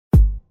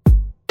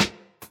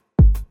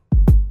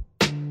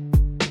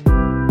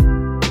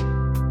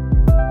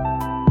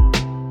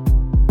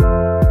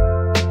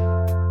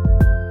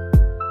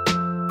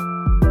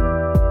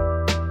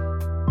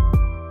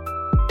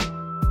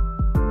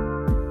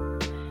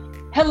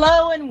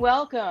Hello and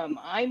welcome.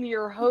 I'm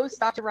your host,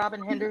 Dr.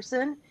 Robin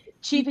Henderson,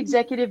 Chief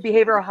Executive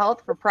Behavioral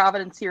Health for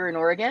Providence here in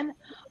Oregon.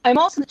 I'm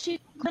also the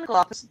Chief Clinical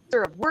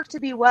Officer of Work to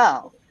Be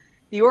Well,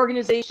 the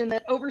organization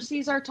that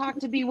oversees our Talk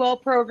to Be Well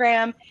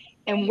program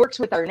and works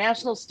with our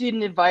National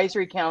Student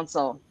Advisory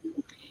Council.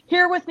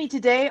 Here with me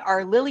today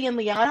are Lily and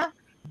Liana,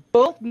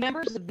 both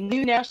members of the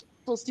new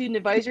National Student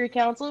Advisory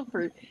Council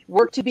for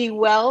Work to Be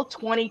Well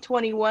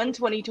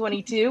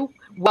 2021-2022.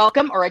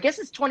 Welcome, or I guess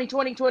it's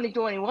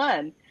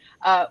 2020-2021.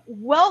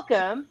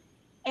 Welcome,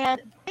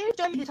 and they have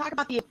joined me to talk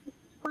about the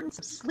importance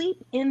of sleep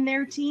in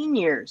their teen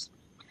years.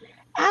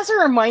 As a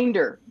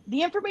reminder,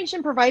 the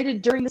information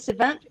provided during this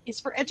event is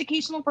for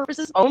educational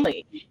purposes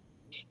only.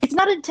 It's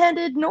not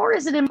intended, nor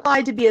is it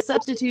implied to be a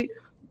substitute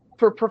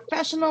for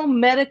professional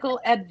medical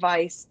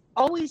advice.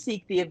 Always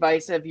seek the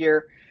advice of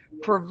your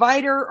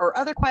provider or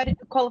other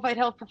qualified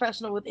health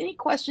professional with any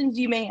questions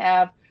you may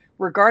have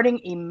regarding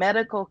a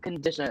medical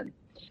condition.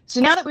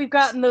 So now that we've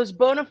gotten those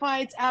bona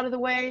fides out of the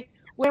way,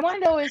 what I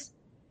want to know is,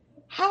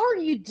 how are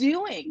you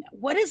doing?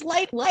 What is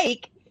life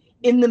like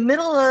in the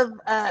middle of,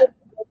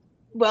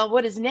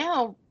 what is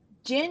now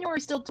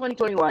January, still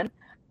 2021?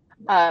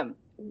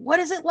 What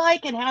is it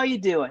like and how are you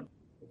doing?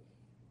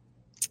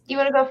 You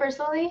want to go first,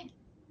 Lily?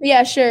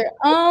 Yeah, sure.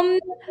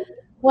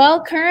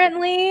 Well,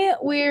 currently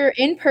we're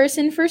in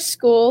person for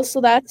school,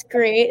 so that's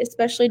great,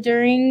 especially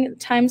during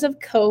times of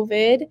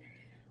COVID.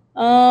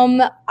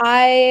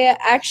 I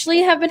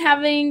actually have been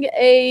having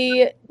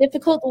a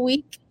difficult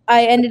week.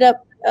 I ended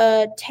up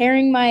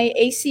tearing my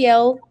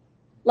ACL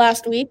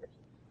last week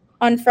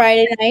on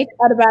Friday night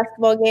at a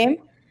basketball game.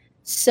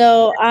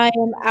 So I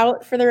am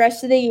out for the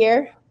rest of the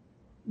year.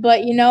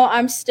 But,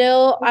 I'm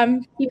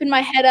keeping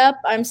my head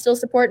up. I'm still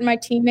supporting my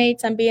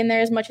teammates. I'm being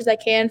there as much as I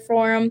can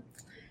for them.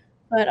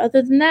 But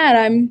other than that,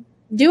 I'm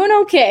doing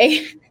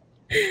okay.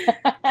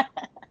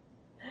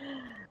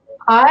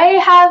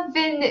 I have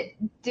been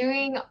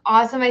doing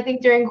awesome, I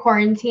think, during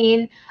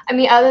quarantine. I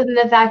mean, other than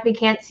the fact we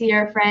can't see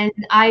our friends,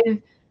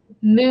 I've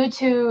since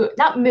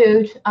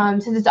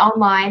it's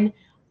online,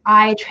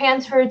 I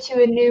transferred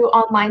to a new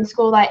online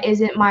school that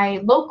isn't my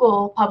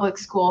local public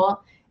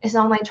school. It's an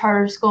online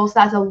charter school, so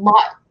that's a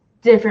lot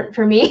different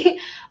for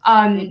me.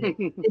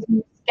 It's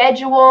new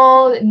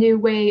schedule, new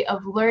way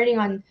of learning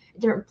on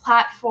different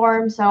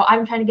platforms, so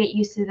I'm trying to get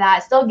used to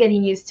that, still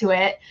getting used to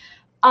it.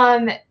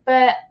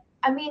 But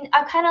I mean,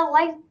 I kind of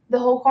like the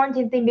whole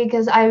quarantine thing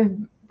because I've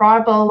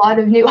brought up a lot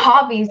of new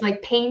hobbies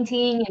like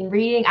painting and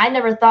reading. I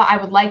never thought I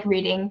would like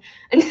reading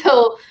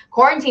until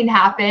quarantine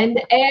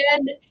happened,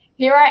 and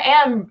here I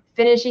am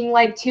finishing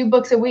like 2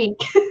 books a week.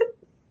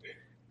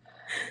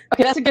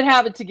 Okay, that's a good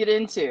habit to get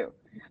into.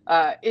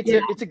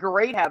 It's a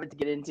great habit to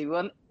get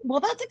into.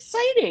 Well, that's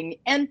exciting.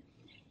 And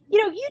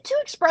you two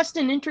expressed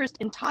an interest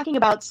in talking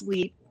about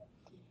sleep,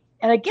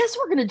 and I guess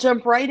we're going to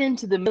jump right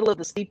into the middle of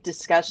the sleep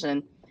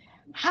discussion.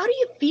 How do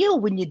you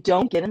feel when you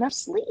don't get enough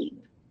sleep?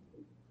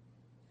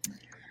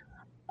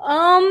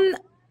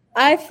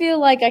 I feel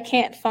like I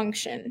can't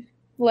function.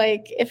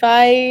 Like, if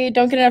I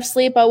don't get enough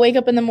sleep, I'll wake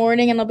up in the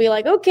morning and I'll be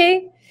like,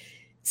 okay,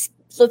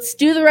 let's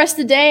do the rest of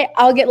the day.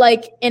 I'll get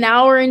like an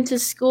hour into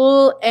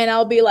school and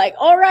I'll be like,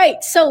 all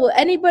right, so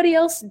anybody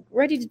else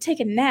ready to take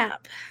a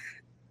nap?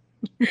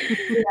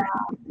 Yeah.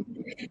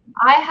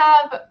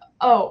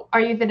 Are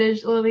you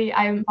finished, Lily?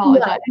 I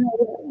apologize.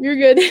 No, you're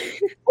good.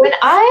 When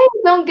I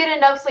don't get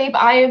enough sleep,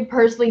 I am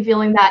personally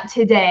feeling that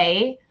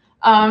today.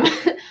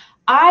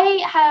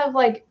 I have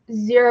like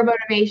zero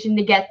motivation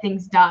to get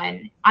things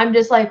done. I'm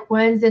just like,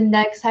 when's the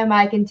next time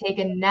I can take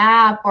a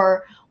nap,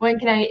 or when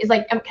can I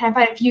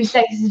find a few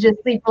seconds to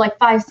just sleep for like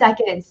 5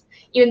 seconds,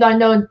 even though I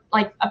know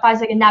like a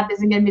 5-second nap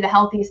isn't going to be the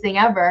healthiest thing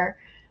ever.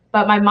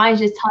 But my mind's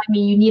just telling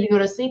me you need to go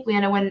to sleep,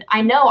 Liana, when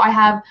I know I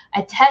have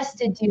a test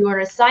to do or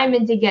an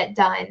assignment to get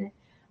done.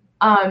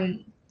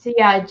 So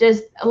yeah,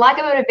 just a lack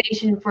of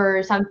motivation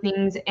for some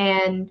things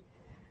and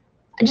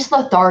just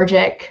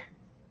lethargic.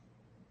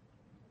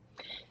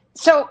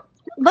 So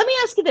let me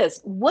ask you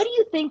this. What do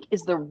you think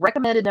is the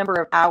recommended number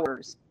of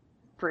hours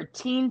for a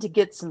teen to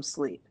get some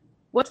sleep?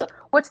 What's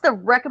the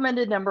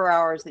recommended number of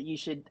hours that you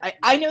should?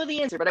 I know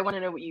the answer, but I want to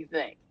know what you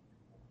think.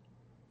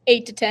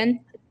 8 to 10.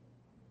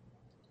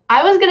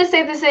 I was going to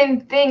say the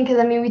same thing because,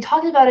 I mean, we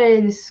talked about it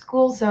in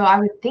school, so I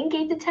would think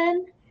 8 to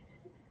 10.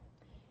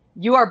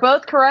 You are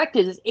both correct.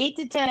 It is 8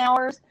 to 10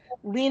 hours,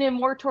 leaning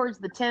more towards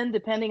the 10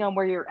 depending on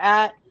where you're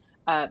at,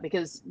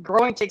 because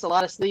growing takes a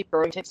lot of sleep.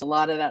 Growing takes a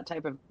lot of that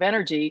type of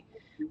energy.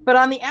 But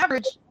on the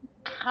average,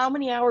 how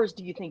many hours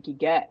do you think you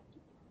get?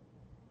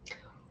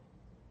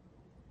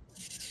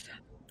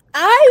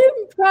 I'm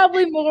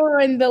probably more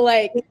in the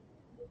like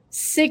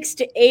 6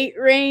 to 8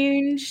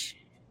 range.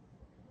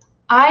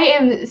 I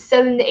am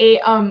 7 to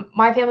 8.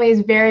 My family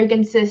is very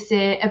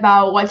consistent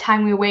about what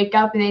time we wake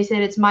up, and they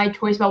said it's my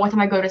choice about what time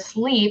I go to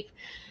sleep.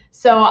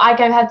 So I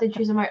kind of have to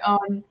choose on my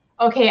own.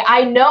 Okay,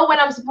 I know when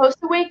I'm supposed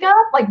to wake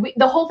up. Like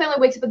the whole family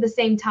wakes up at the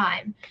same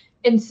time,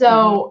 and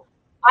so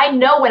I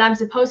know when I'm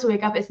supposed to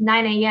wake up. It's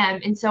 9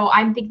 a.m. And so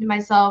I'm thinking to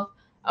myself,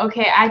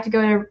 okay, I have to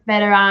go to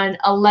bed around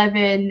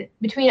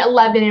between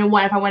 11 and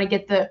 1 if I want to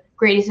get the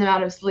greatest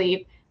amount of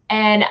sleep.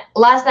 And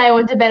last night I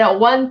went to bed at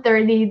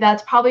 1:30.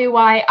 That's probably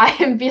why I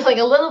am feeling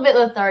a little bit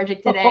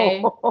lethargic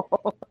today.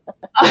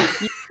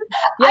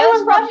 I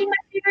was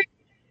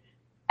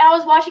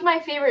watching my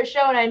favorite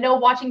show, and I know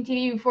watching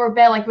TV before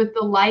bed, like with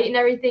the light and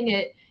everything,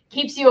 it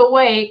keeps you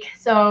awake.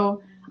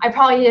 So I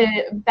probably need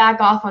to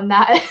back off on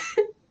that.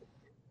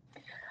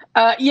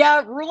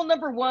 Rule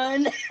number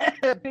one,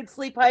 good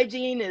sleep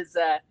hygiene is,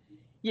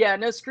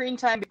 no screen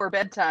time before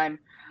bedtime.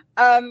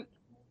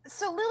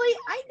 So Lily,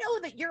 I know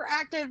that you're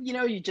active,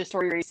 you just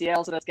tore your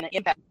ACL, so that's going to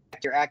impact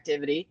your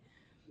activity.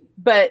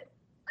 But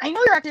I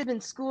know you're active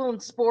in school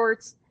and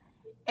sports.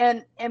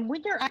 And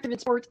when you're active in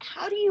sports,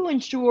 how do you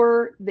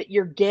ensure that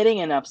you're getting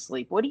enough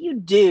sleep? What do you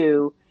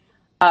do?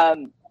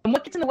 And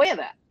what gets in the way of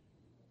that?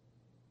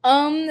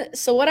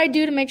 So what I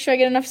do to make sure I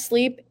get enough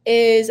sleep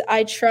is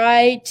I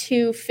try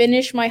to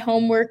finish my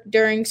homework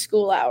during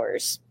school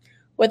hours,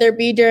 whether it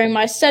be during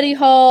my study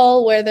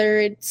hall, whether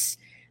it's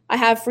I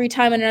have free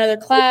time in another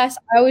class.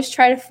 I always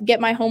try to get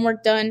my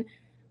homework done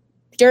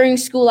during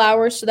school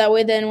hours, so that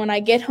way then when I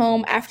get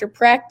home after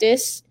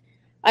practice,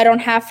 I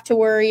don't have to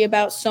worry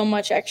about so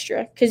much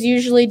extra. Because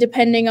usually,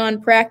 depending on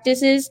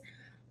practices,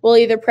 we'll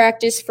either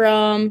practice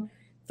from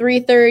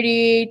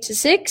 3:30 to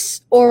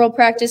 6, or we'll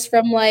practice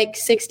from like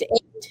 6 to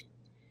 8.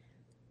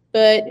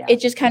 But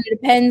it just kind of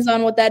depends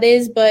on what that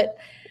is. But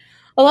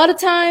a lot of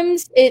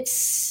times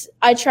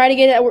I try to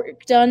get it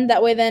work done.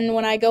 That way then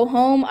when I go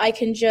home, I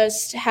can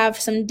just have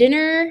some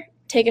dinner,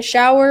 take a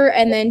shower,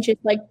 and then just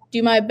like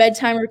do my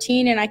bedtime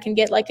routine, and I can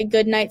get like a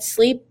good night's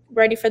sleep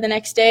ready for the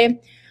next day.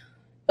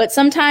 But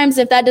sometimes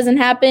if that doesn't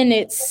happen,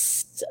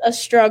 it's a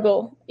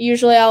struggle.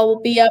 Usually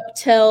I'll be up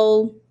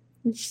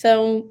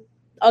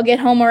I'll get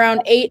home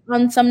around 8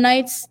 on some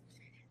nights,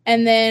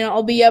 and then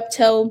I'll be up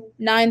till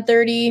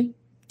 9:30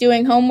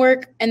 doing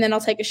homework, and then I'll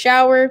take a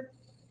shower.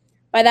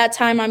 By that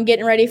time, I'm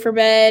getting ready for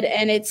bed,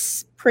 and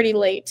it's pretty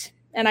late,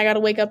 and I got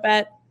to wake up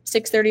at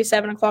 6:30,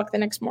 7 o'clock the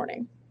next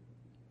morning.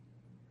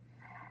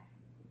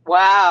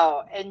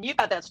 Wow. And you've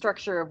got that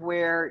structure of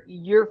where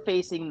you're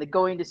facing the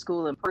going to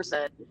school in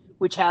person,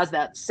 which has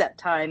that set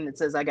time that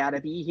says, I got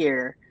to be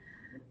here.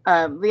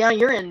 Leanna,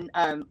 you're in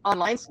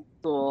online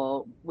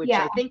school, which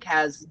I think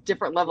has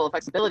different level of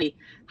flexibility.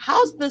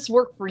 How's this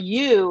work for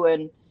you,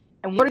 and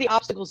what are the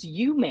obstacles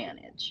you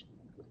manage?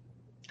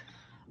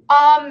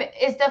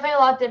 It's definitely a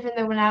lot different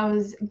than when I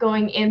was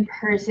going in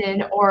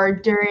person or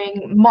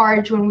during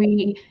March when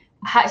we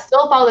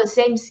still follow the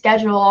same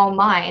schedule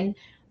online.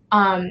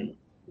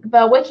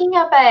 But waking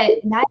up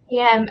at 9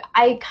 a.m.,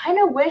 I kind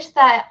of wish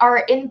that our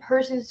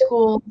in-person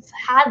schools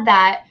had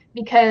that,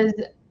 because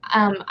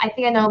I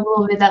think I know a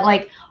little bit that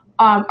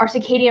our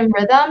circadian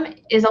rhythm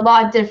is a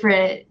lot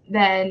different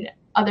than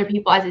other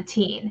people as a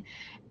teen.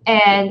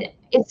 And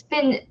it's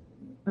been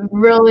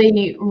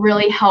really,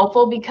 really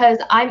helpful because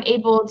I'm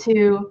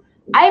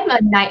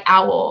a night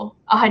owl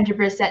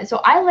 100%.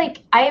 So I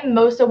am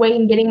most awake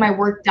and getting my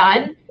work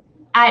done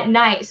at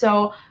night.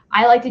 So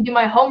I like to do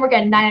my homework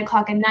at 9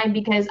 o'clock at night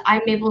because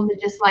I'm able to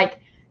just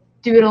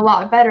do it a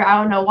lot better. I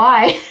don't know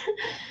why.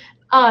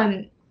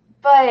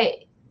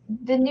 But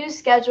the new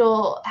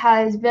schedule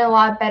has been a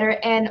lot better.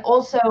 And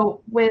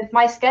also with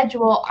my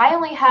schedule, I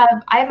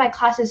have my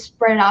classes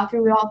spread out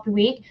throughout the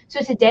week.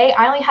 So today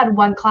I only had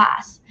one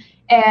class.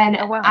 And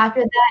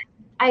after that,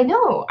 I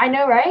know,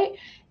 right?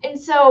 And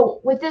so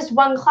with this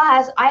one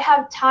class, I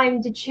have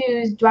time to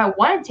choose, do I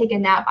want to take a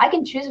nap? I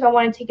can choose if I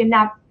want to take a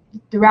nap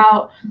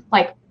throughout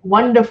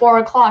 1 to 4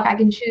 o'clock. I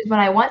can choose when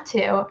I want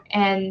to.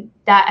 And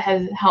that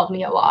has helped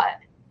me a lot.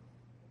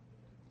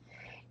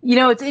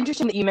 It's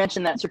interesting that you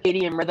mentioned that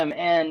circadian rhythm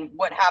and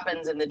what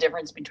happens in the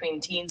difference between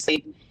teen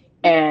sleep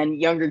and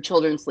younger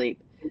children's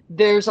sleep.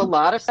 There's a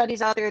lot of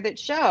studies out there that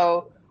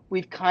show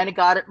we've kind of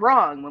got it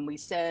wrong when we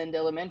send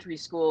elementary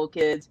school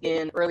kids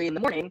in early in the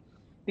morning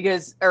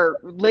or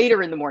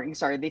later in the morning,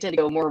 sorry, they tend to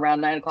go more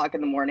around 9 o'clock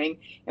in the morning.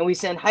 And we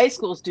send high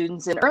school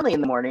students in early in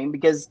the morning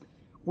because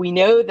we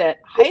know that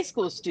high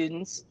school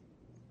students,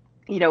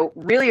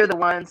 really are the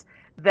ones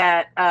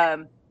that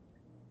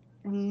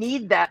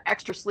need that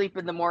extra sleep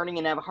in the morning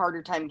and have a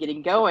harder time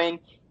getting going.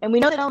 And we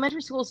know that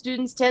elementary school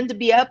students tend to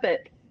be up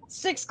at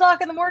 6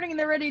 o'clock in the morning and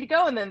they're ready to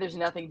go. And then there's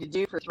nothing to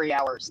do for 3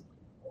 hours.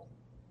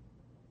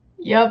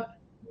 Yep.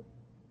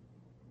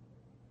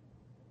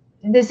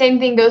 The same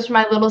thing goes for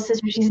my little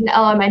sister. She's in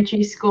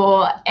elementary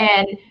school,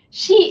 and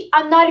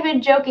I'm not even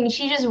joking,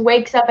 she just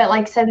wakes up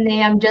at 7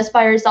 a.m. just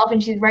by herself,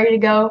 and she's ready to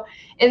go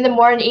in the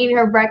morning eating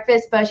her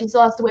breakfast, but she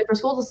still has to wait for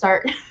school to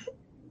start.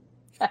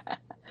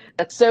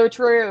 That's so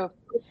true.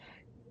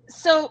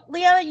 So,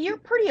 Leanna, you're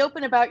pretty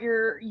open about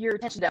your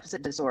attention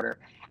deficit disorder.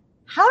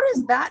 How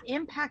does that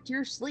impact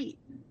your sleep?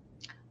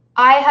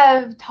 I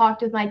have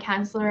talked with my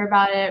counselor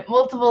about it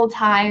multiple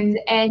times,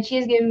 and she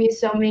has given me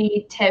so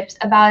many tips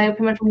about it.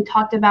 Pretty much what we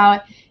talked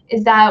about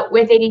is that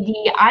with ADD,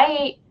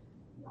 I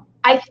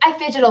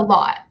fidget a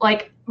lot.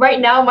 Right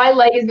now, my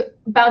leg is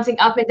bouncing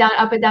up and down,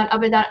 up and down,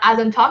 up and down as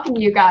I'm talking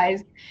to you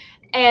guys.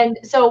 And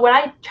so when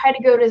I try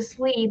to go to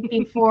sleep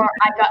before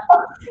I got,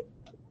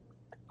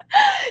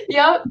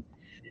 yep.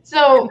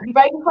 So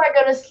right before I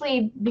go to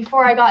sleep,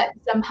 before I got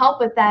some help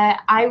with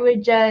that,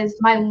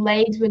 my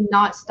legs would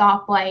not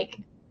stop like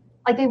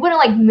they wouldn't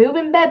like move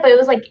in bed, but it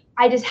was like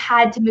I just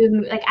had to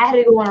move, like I had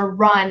to go on a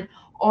run,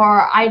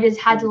 or I just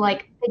had to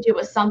like fidget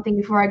with something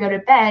before I go to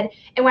bed.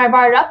 And when I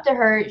brought it up to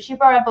her, she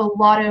brought up a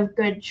lot of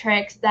good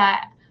tricks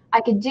that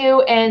I could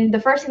do. And the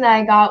first thing that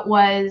I got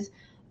was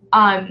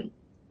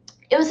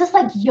it was this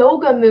like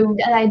yoga move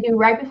that I do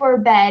right before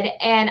bed,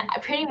 and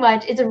pretty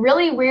much it's a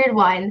really weird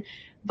one,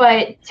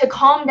 but to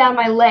calm down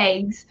my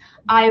legs,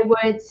 I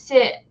would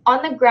sit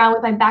on the ground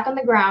with my back on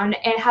the ground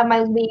and have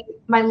my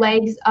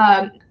legs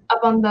up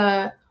on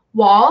the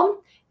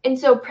wall. And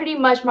so pretty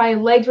much my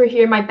legs were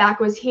here, my back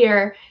was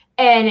here.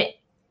 And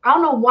I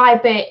don't know why,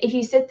 but if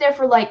you sit there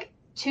for like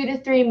 2 to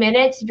 3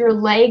 minutes, your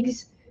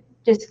legs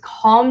just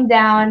calm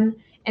down.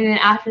 And then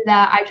after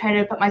that, I try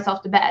to put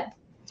myself to bed.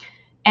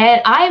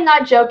 And I am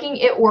not joking,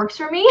 it works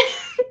for me.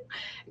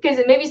 Because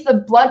maybe it's the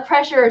blood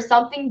pressure or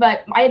something,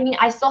 but I mean,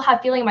 I still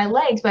have feeling in my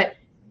legs, but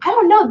I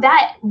don't know,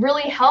 that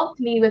really helped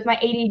me with my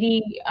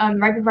ADD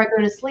right before I go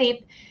to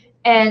sleep.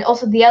 And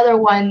also the other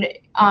one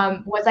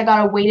was I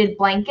got a weighted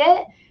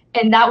blanket,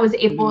 and that was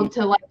able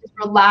to like just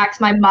relax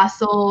my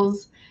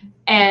muscles,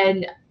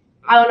 and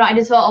I don't know, I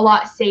just felt a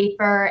lot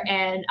safer,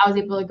 and I was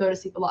able to go to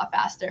sleep a lot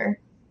faster.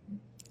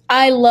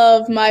 I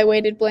love my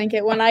weighted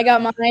blanket. When I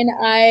got mine,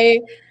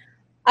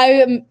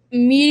 I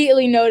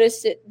immediately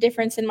noticed a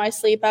difference in my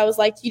sleep. I was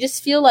like, you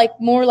just feel like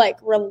more like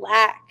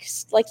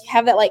relaxed, like you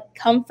have that like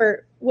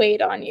comfort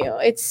weight on you.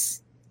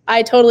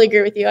 I totally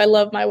agree with you. I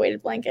love my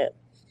weighted blanket.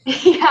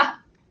 Yeah.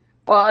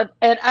 Well,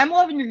 and I'm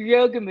loving your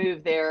yoga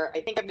move there. I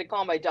think I'm going to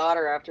call my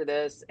daughter after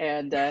this.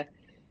 And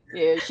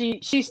yeah,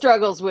 she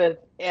struggles with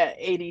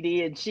ADD,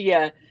 and she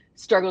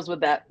struggles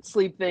with that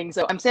sleep thing.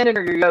 So I'm sending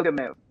her your yoga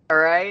move. All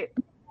right.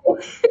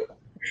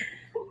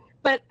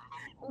 But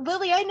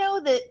Lily, I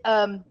know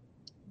that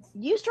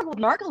you struggle with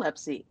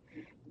narcolepsy.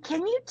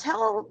 Can you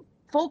tell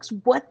folks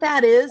what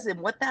that is and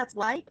what that's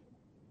like?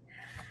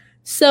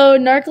 So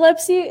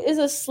narcolepsy is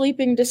a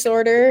sleeping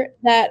disorder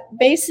that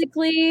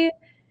basically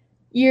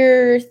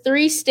your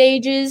 3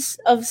 stages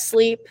of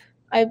sleep.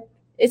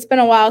 It's been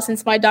a while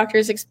since my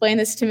doctors explained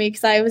this to me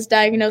because I was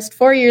diagnosed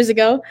 4 years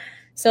ago.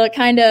 So it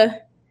kind of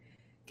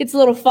gets a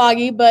little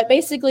foggy, but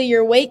basically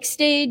your wake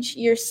stage,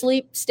 your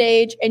sleep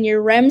stage, and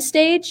your REM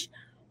stage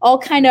all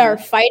kind of are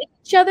fighting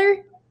each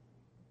other.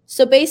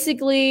 So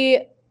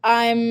basically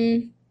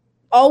I'm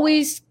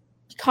always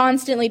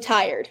constantly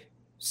tired.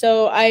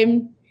 So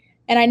I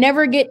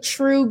never get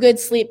true good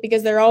sleep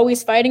because they're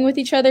always fighting with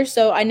each other.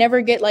 So I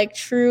never get like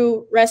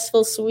true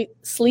restful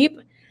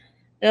sleep.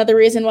 Another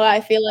reason why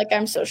I feel like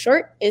I'm so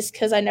short is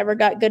because I never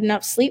got good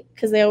enough sleep,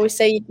 because they always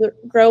say you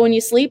grow when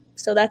you sleep.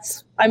 So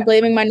I'm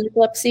blaming my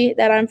narcolepsy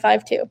that I'm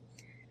 5'2".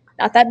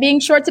 Not that being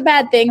short's a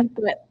bad thing,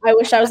 but I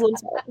wish I was a little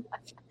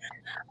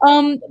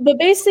taller. But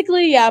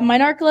basically, yeah, my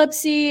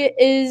narcolepsy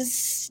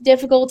is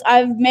difficult.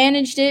 I've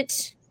managed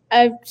it.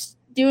 I'm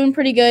doing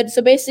pretty good.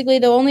 So basically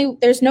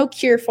there's no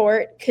cure for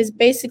it, because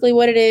basically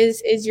what it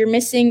is you're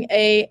missing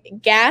an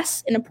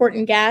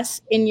important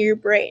gas in your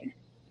brain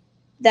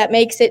that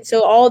makes it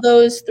so all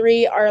those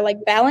 3 are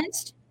like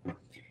balanced,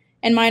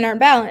 and mine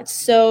aren't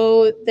balanced.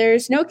 So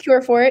there's no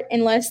cure for it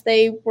unless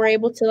they were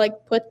able to like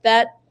put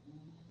that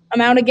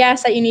amount of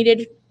gas that you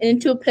needed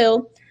into a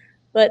pill,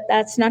 but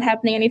that's not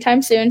happening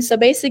anytime soon. So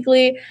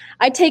basically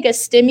I take a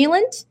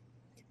stimulant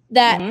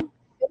that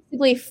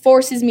basically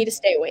forces me to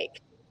stay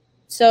awake.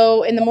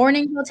 So in the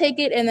morning I'll take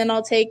it, and then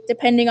I'll take,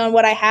 depending on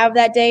what I have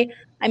that day,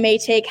 I may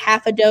take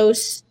half a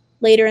dose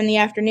later in the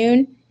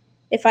afternoon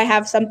if I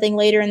have something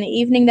later in the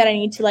evening that I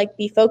need to like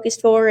be focused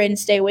for and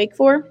stay awake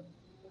for.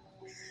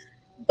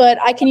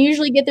 But I can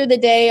usually get through the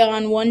day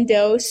on 1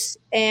 dose,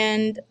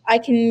 and I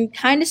can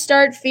kind of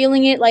start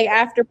feeling it like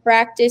after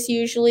practice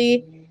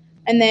usually.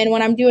 And then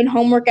when I'm doing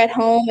homework at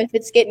home, if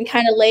it's getting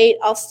kind of late,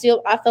 I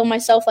feel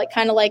myself like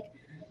kind of like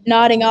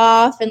nodding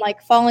off and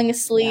like falling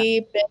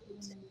asleep.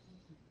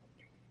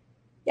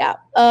 Yeah.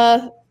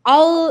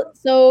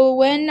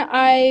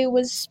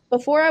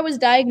 Before I was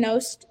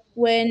diagnosed,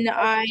 when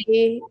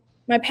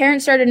my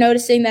parents started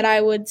noticing that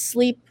I would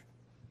sleep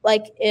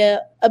like an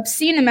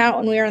obscene amount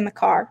when we were in the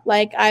car.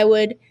 Like I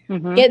would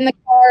get in the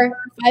car,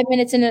 5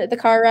 minutes into the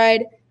car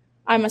ride,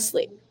 I'm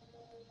asleep.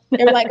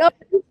 They were like, oh,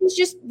 he's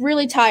just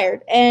really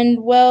tired.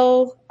 And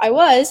well, I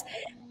was.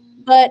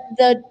 But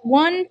the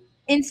one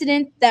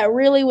incident that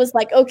really was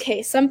like,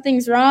 okay,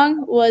 something's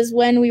wrong, was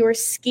when we were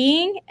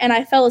skiing and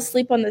I fell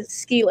asleep on the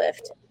ski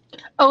lift.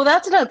 Oh,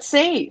 that's not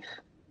safe.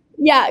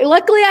 Yeah,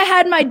 luckily I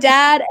had my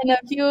dad and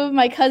a few of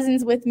my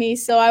cousins with me,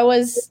 so I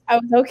was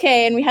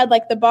okay, and we had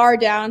like the bar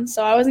down,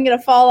 so I wasn't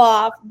gonna fall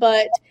off.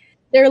 But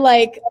they're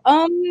like,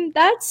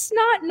 that's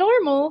not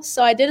normal.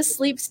 So I did a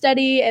sleep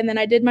study, and then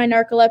I did my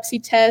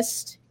narcolepsy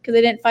test because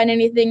they didn't find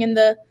anything in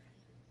the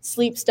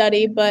sleep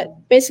study.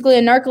 But basically,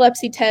 a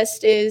narcolepsy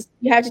test is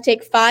you have to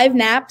take 5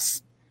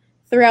 naps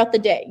throughout the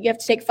day. You have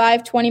to take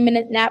 5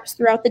 20-minute naps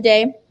throughout the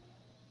day,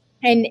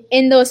 and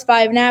in those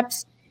 5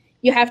 naps,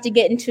 you have to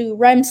get into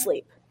REM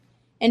sleep.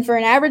 And for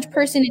an average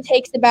person, it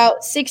takes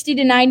about 60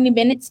 to 90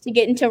 minutes to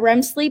get into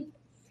REM sleep.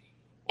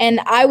 And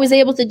I was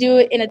able to do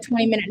it in a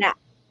 20-minute nap.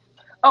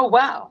 Oh,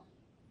 wow.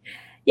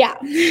 Yeah.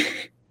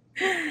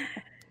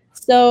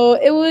 So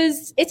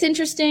it's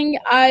interesting.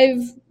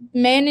 I've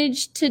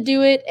managed to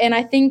do it. And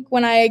I think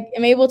when I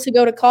am able to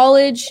go to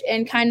college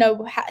and kind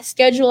of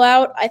schedule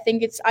out, I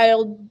think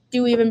I'll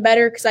do even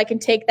better because I can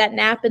take that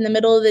nap in the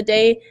middle of the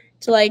day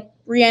to like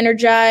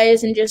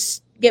re-energize and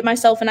just get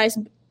myself a nice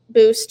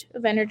boost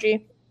of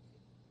energy.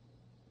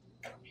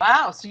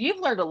 Wow. So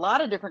you've learned a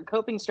lot of different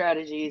coping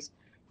strategies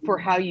for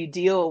how you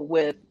deal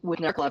with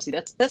narcolepsy.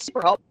 That's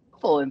super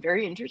helpful and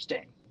very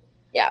interesting.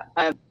 Yeah.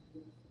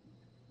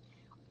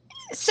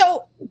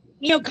 So,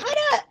 kind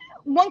of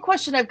one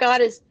question I've got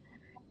is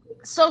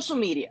social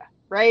media,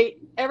 right?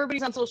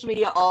 Everybody's on social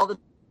media all the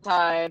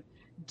time.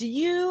 Do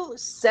you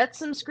set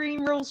some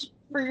screen rules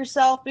for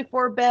yourself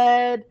before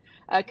bed?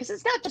 Because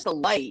it's not just a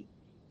light.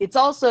 It's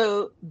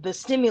also the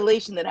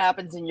stimulation that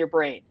happens in your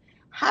brain.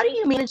 How do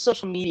you manage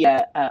social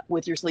media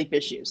with your sleep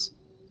issues?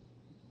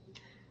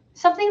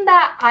 Something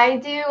that I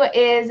do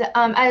is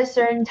at a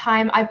certain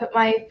time, I put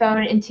my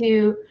phone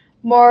into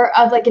more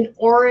of like an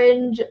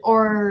orange,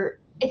 or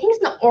I think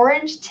it's an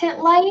orange tint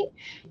light,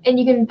 and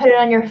you can put it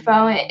on your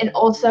phone. And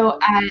also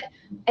at,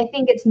 I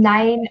think it's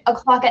 9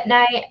 o'clock at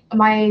night,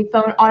 my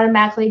phone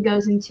automatically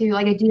goes into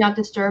like a do not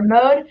disturb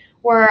mode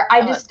where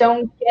I just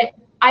don't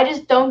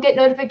get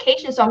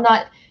notifications. So I'm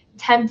not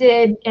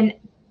tempted. And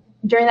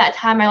during that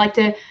time, I like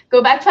to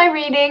go back to my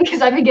reading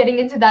because I've been getting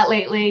into that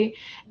lately.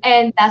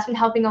 And that's been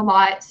helping a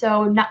lot.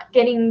 So not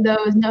getting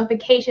those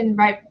notifications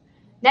right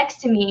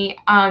next to me,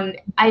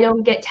 I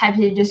don't get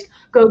tempted to just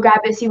go grab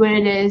it, see what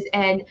it is,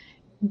 and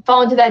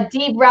fall into that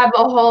deep rabbit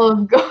hole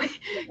of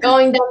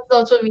going down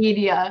social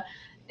media.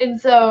 And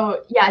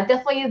so, yeah,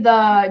 definitely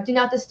the do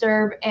not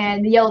disturb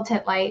and the yellow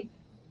tint light.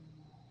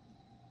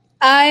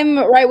 I'm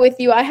right with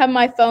you. I have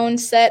my phone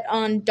set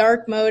on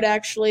dark mode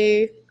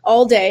actually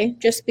all day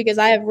just because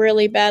I have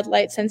really bad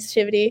light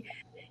sensitivity.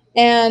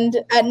 And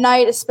at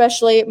night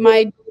especially,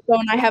 my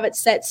phone, I have it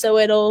set so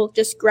it'll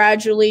just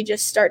gradually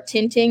just start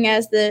tinting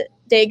as the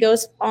day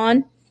goes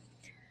on.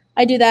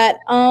 I do that.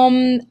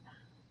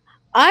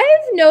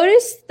 I've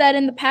noticed that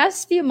in the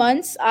past few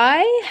months,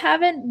 I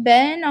haven't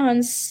been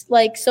on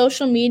like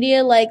social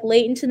media like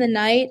late into the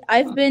night.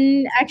 I've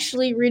been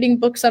actually reading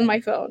books on my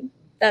phone.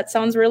 That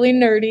sounds really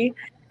nerdy,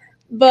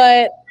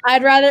 but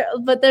I've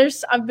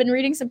been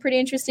reading some pretty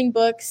interesting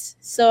books.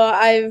 So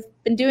I've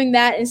been doing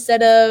that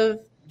instead of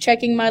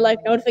checking my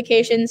like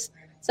notifications.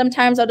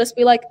 Sometimes I'll just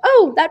be like,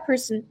 oh, that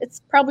person,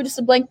 it's probably just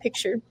a blank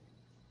picture.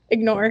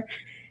 Ignore.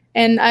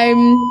 And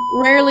I'm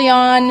rarely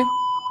on.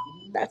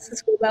 That's the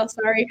school bell,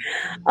 sorry.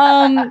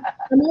 I'm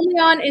only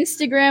on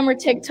Instagram or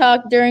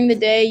TikTok during the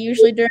day,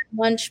 usually during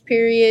lunch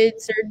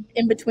periods or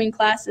in between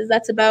classes.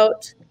 That's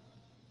about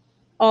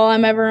all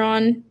I'm ever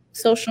on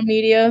social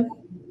media.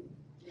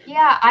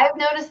 Yeah, I've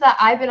noticed that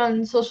I've been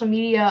on social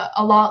media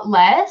a lot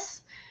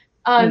less.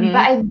 But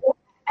I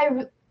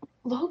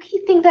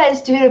low-key think that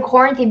it's due to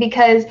quarantine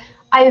because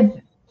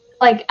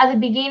like at the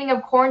beginning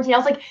of quarantine, I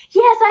was like,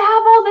 yes, I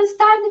have all this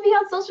time to be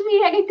on social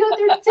media. I can go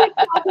through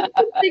TikTok and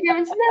Instagram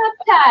and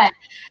Snapchat.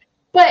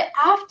 But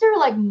after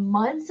like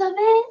months of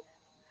it,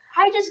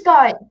 I just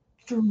got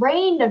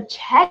drained of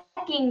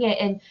checking it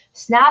and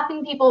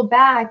snapping people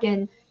back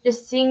and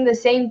just seeing the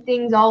same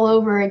things all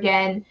over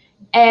again.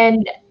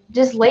 And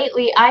just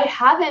lately, I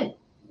haven't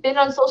been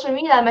on social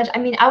media that much. I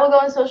mean, I will go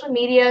on social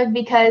media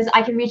because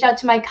I can reach out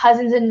to my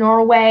cousins in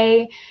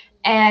Norway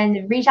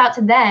and reach out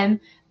to them.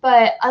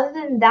 But other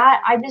than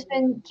that, I've just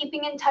been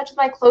keeping in touch with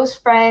my close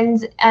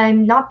friends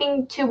and not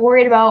being too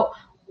worried about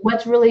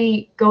what's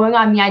really going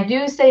on. I mean, I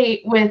do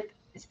stay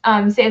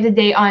up to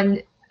date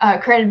on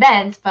current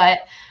events, but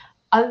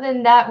other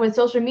than that, with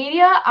social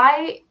media,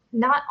 I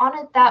not on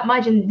it that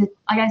much. And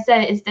like I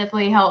said, it's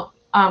definitely helped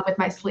with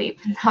my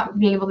sleep, not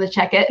being able to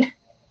check it.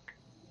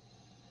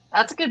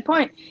 That's a good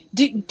point.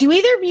 Do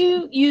either of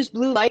you use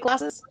blue light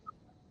glasses?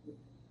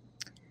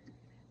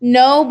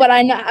 No, but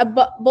I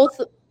know both.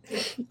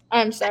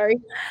 I'm sorry.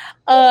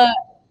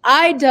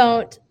 I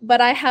don't,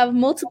 but I have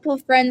multiple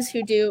friends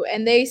who do,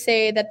 and they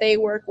say that they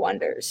work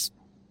wonders.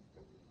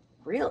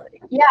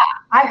 Really? Yeah,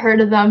 I heard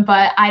of them,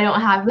 but I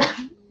don't have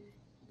them.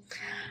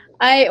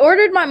 I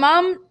ordered my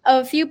mom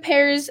a few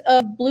pairs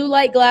of blue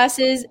light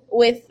glasses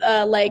with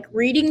like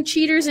reading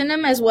cheaters in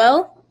them as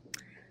well.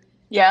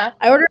 Yeah.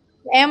 I ordered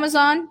from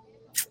Amazon.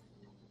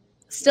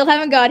 Still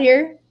haven't got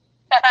here.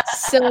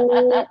 So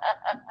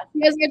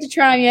she hasn't got to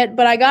try them yet,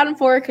 but I got them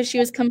for her because she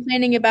was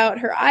complaining about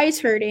her eyes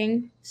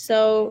hurting.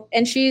 So,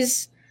 and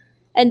she's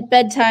at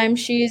bedtime,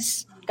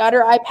 she's got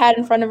her iPad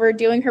in front of her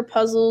doing her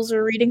puzzles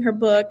or reading her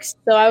books.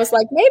 So I was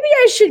like, maybe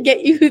I should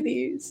get you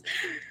these.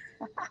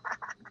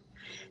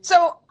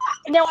 So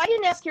now I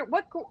didn't ask you,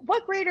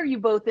 what grade are you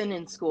both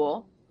in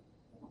school?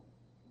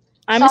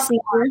 I'm a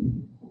senior.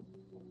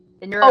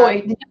 And you're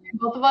wait, did you hear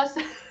both of us?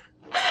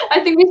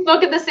 I think we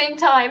spoke at the same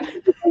time.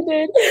 I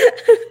did.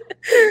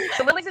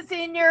 So Lily's a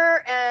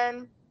senior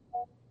and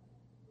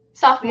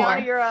Sophomore.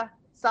 Liana, you're a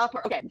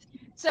sophomore. Okay.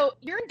 So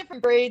you're in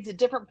different grades at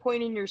different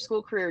point in your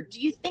school career.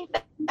 Do you think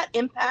that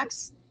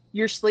impacts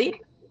your sleep?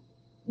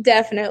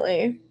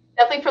 Definitely.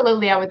 Definitely for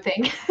Lily, I would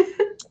think.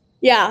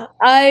 Yeah,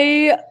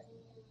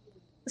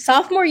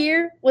 sophomore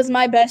year was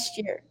my best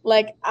year.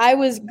 Like, I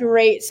was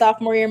great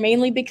sophomore year,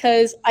 mainly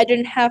because I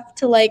didn't have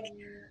to like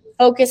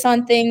focus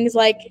on things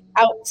like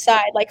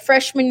outside. Like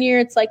freshman year,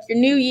 it's like your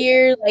new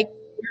year, like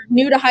you're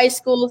new to high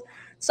school.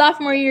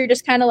 Sophomore year,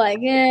 just kind of like,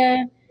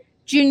 eh.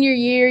 Junior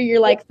year, you're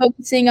like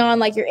focusing on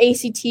like your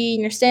ACT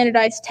and your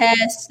standardized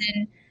tests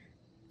and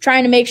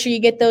trying to make sure you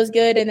get those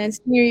good. And then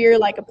senior year,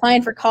 like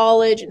applying for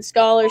college and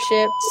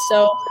scholarships.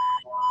 So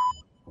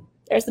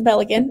there's the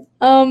bell again.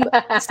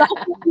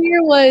 Sophomore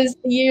year was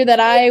the year that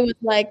I was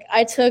like,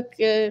 I took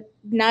a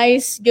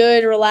nice,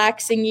 good,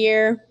 relaxing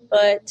year.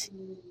 But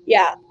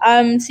yeah,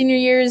 senior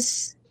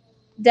year's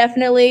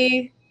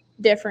definitely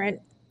different.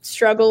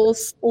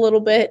 Struggles a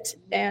little bit,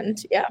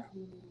 and yeah.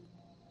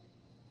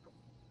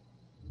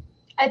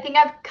 I think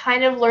I've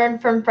kind of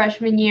learned from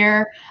freshman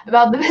year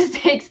about the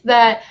mistakes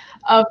that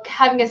of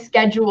having a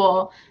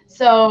schedule.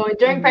 So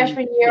during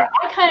freshman year,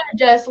 I kind of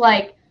just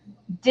like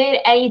did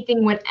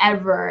anything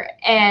whenever,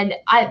 and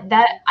I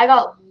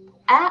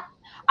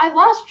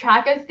lost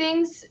track of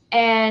things,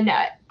 and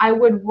I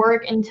would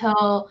work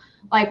until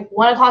like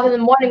 1 o'clock in the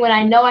morning when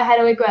I know I had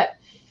to wake up at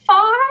 5.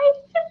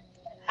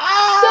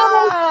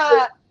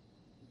 Ah!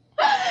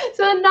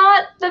 So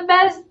not the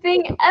best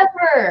thing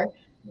ever.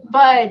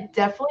 But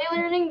definitely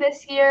learning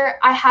this year.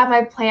 I have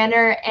my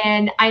planner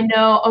and I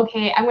know,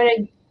 okay, I'm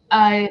going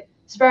to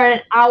spend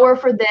an hour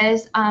for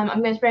this. I'm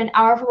going to spend an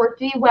hour for work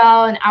to be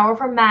well, an hour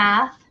for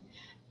math.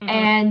 Mm-hmm.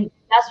 And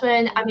that's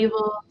when I'm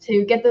able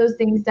to get those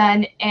things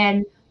done.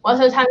 And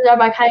most of the times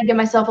I kind of give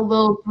myself a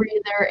little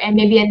breather and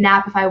maybe a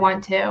nap if I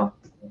want to.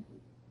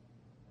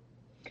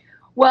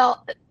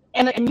 Well,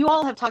 and you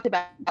all have talked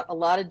about a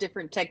lot of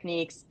different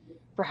techniques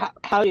for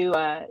how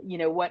to,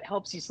 what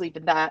helps you sleep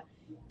and that.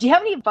 Do you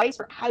have any advice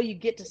for how you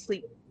get to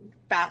sleep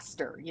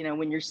faster? You know,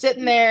 when you're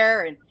sitting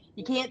there and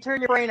you can't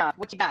turn your brain off,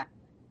 what you got?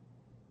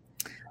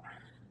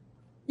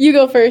 You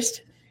go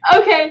first.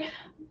 Okay.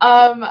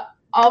 All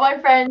my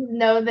friends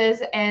know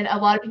this, and a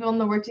lot of people on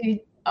the Work to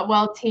Be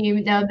Well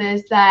team know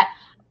this, that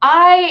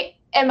I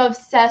am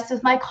obsessed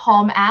with my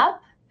Calm app.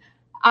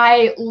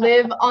 I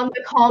live on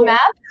the Calm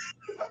app.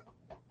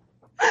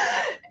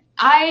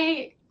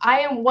 I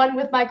am one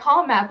with my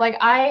Calm app. Like,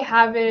 I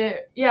have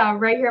it,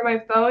 right here on my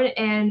phone,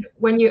 and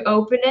when you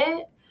open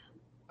it,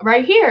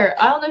 right here,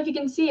 I don't know if you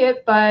can see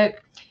it, but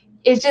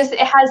it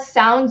has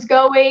sounds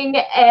going,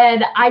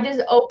 and I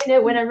just open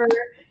it whenever,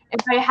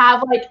 if I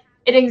have like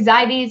an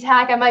anxiety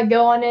attack, I might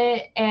go on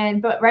it.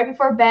 But right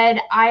before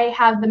bed, I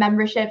have the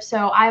membership,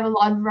 so I have a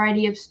lot of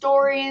variety of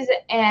stories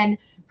and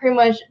pretty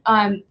much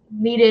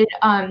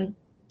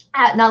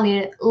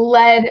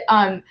led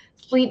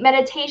sleep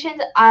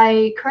meditations.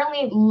 I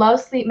currently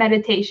love sleep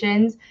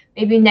meditations.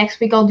 Maybe next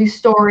week I'll do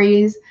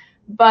stories,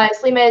 but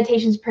sleep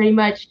meditations pretty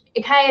much,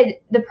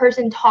 the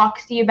person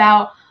talks to you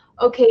about,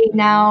 okay,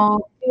 now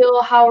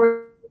feel how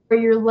are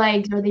your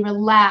legs, are they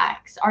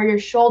relaxed? Are your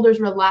shoulders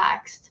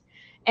relaxed?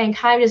 And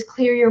kind of just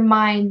clear your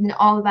mind and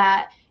all of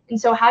that. And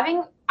so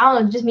having, I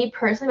don't know, just me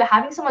personally, but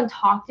having someone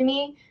talk to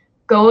me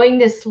going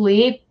to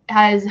sleep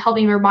has helped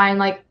me remind,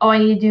 like, oh, I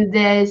need to do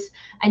this,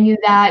 I knew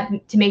that,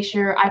 to make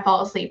sure I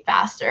fall asleep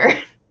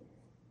faster.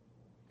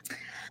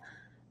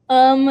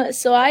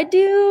 So I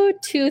do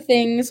two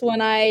things when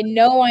I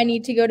know I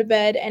need to go to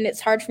bed and it's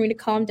hard for me to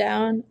calm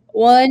down.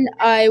 One,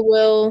 I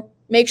will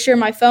make sure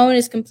my phone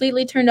is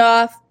completely turned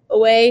off,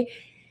 away,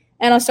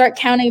 and I'll start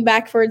counting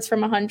backwards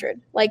from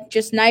 100, like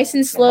just nice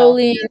and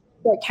slowly,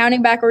 like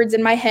counting backwards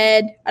in my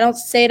head. I don't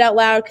say it out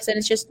loud because then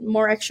it's just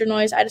more extra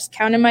noise. I just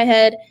count in my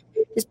head,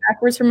 just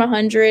backwards from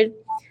 100.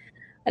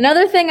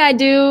 Another thing I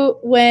do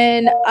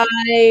when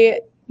I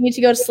need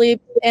to go to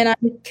sleep and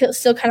I'm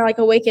still kind of like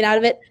awake and out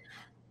of it,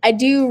 I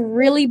do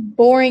really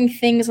boring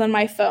things on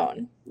my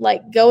phone,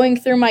 like going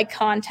through my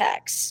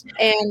contacts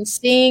and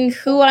seeing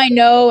who I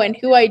know and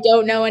who I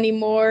don't know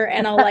anymore.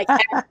 And I'll like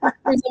add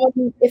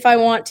if I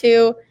want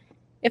to,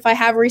 if I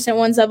have recent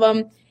ones of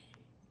them.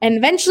 And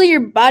eventually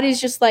your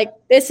body's just like,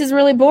 this is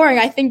really boring.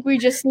 I think we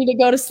just need to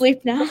go to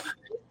sleep now.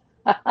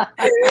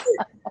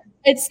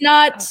 It's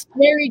not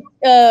very,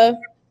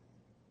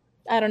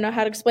 I don't know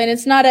how to explain it.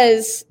 It's not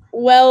as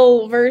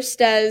well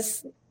versed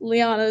as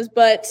Liana's,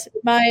 but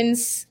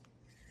mine's.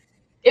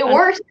 It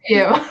works for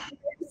you.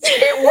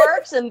 It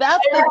works, and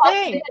that's the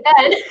thing.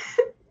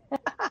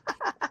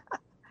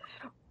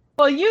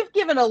 Well, you've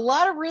given a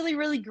lot of really,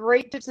 really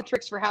great tips and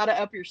tricks for how to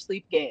up your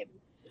sleep game.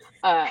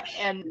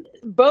 And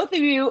both of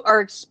you are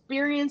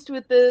experienced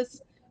with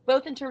this,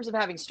 both in terms of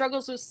having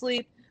struggles with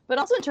sleep, but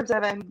also in terms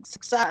of having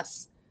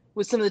success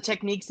with some of the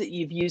techniques that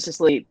you've used to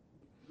sleep.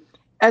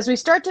 As we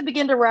start to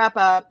begin to wrap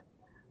up,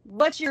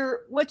 what's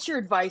your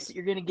advice that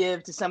you're going to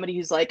give to somebody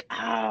who's like,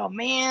 oh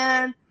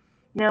man,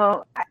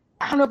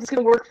 I don't know if it's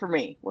going to work for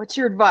me. What's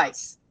your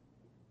advice?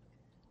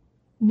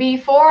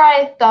 Before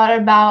I thought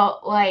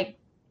about like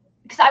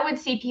because I would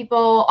see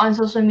people on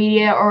social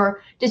media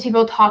or just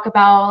people talk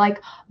about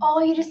like,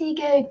 oh, you just need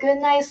to get a good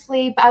night's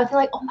sleep. I would think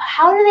like, oh,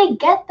 how do they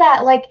get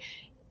that? Like,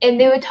 and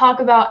they would talk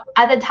about,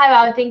 at the time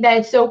I would think that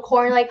it's so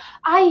corny, like,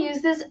 I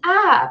use this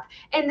app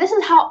and this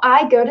is how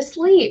I go to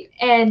sleep.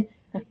 And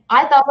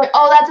I thought like,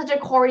 oh, that's such a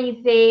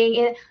corny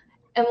thing.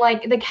 And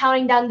like the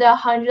counting down to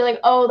 100, like,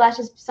 oh, that's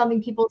just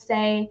something people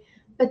say.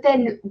 But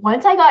then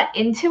once I got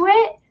into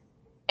it,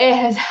 it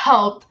has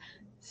helped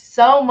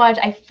so much.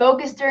 I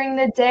focus during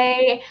the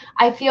day.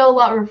 I feel a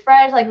lot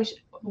refreshed, like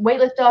weight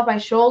lifted off my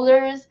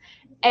shoulders.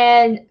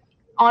 And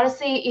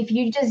honestly, if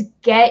you just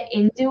get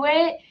into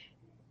it,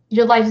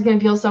 your life is going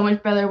to feel so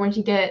much better once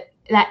you get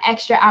that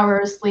extra hour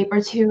of sleep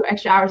or 2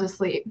 extra hours of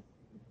sleep.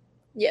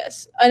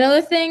 Yes.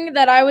 Another thing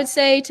that I would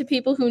say to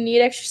people who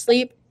need extra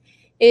sleep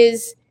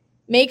is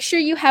make sure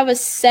you have a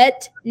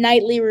set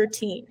nightly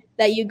routine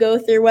that you go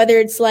through, whether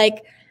it's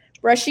like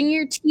brushing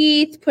your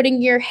teeth,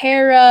 putting your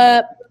hair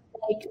up,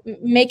 like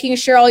making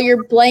sure all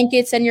your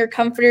blankets and your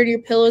comforter and your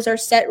pillows are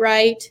set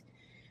right.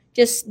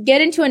 Just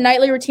get into a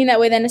nightly routine that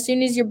way. Then as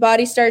soon as your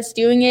body starts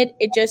doing it,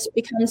 it just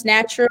becomes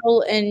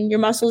natural and your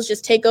muscles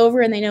just take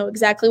over and they know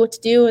exactly what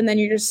to do. And then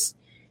your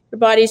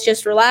body's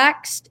just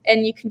relaxed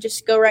and you can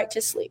just go right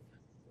to sleep.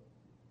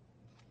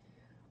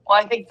 Well,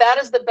 I think that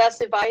is the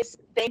best advice.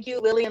 Thank you,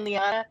 Lily and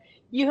Liana.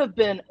 You have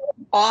been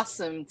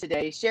awesome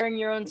today, sharing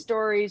your own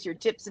stories, your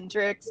tips and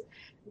tricks.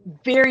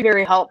 Very,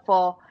 very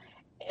helpful.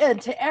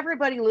 And to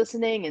everybody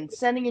listening and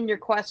sending in your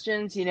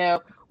questions,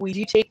 we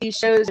do take these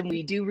shows and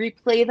we do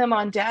replay them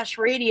on Dash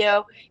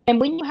Radio. And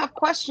when you have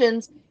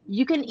questions,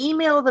 you can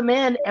email them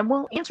in and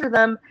we'll answer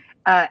them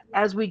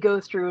as we go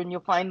through, and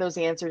you'll find those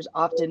answers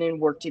often in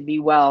Work to Be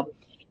Well.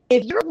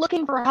 If you're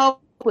looking for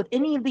help with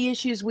any of the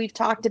issues we've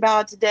talked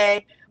about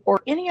today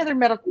or any other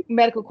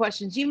medical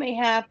questions you may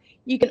have,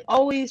 you can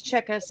always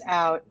check us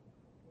out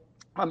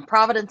on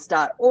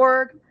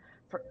providence.org.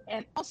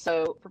 And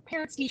also for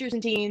parents, teachers,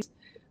 and teens,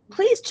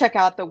 please check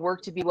out the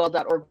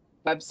worktobewell.org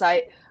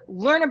website.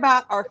 Learn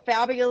about our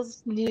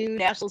fabulous new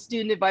National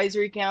Student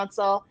Advisory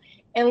Council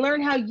and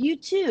learn how you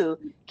too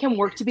can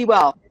work to be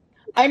well.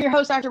 I'm your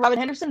host, Dr. Robin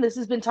Henderson. This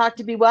has been Talk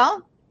to Be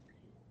Well.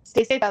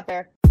 Stay safe out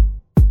there.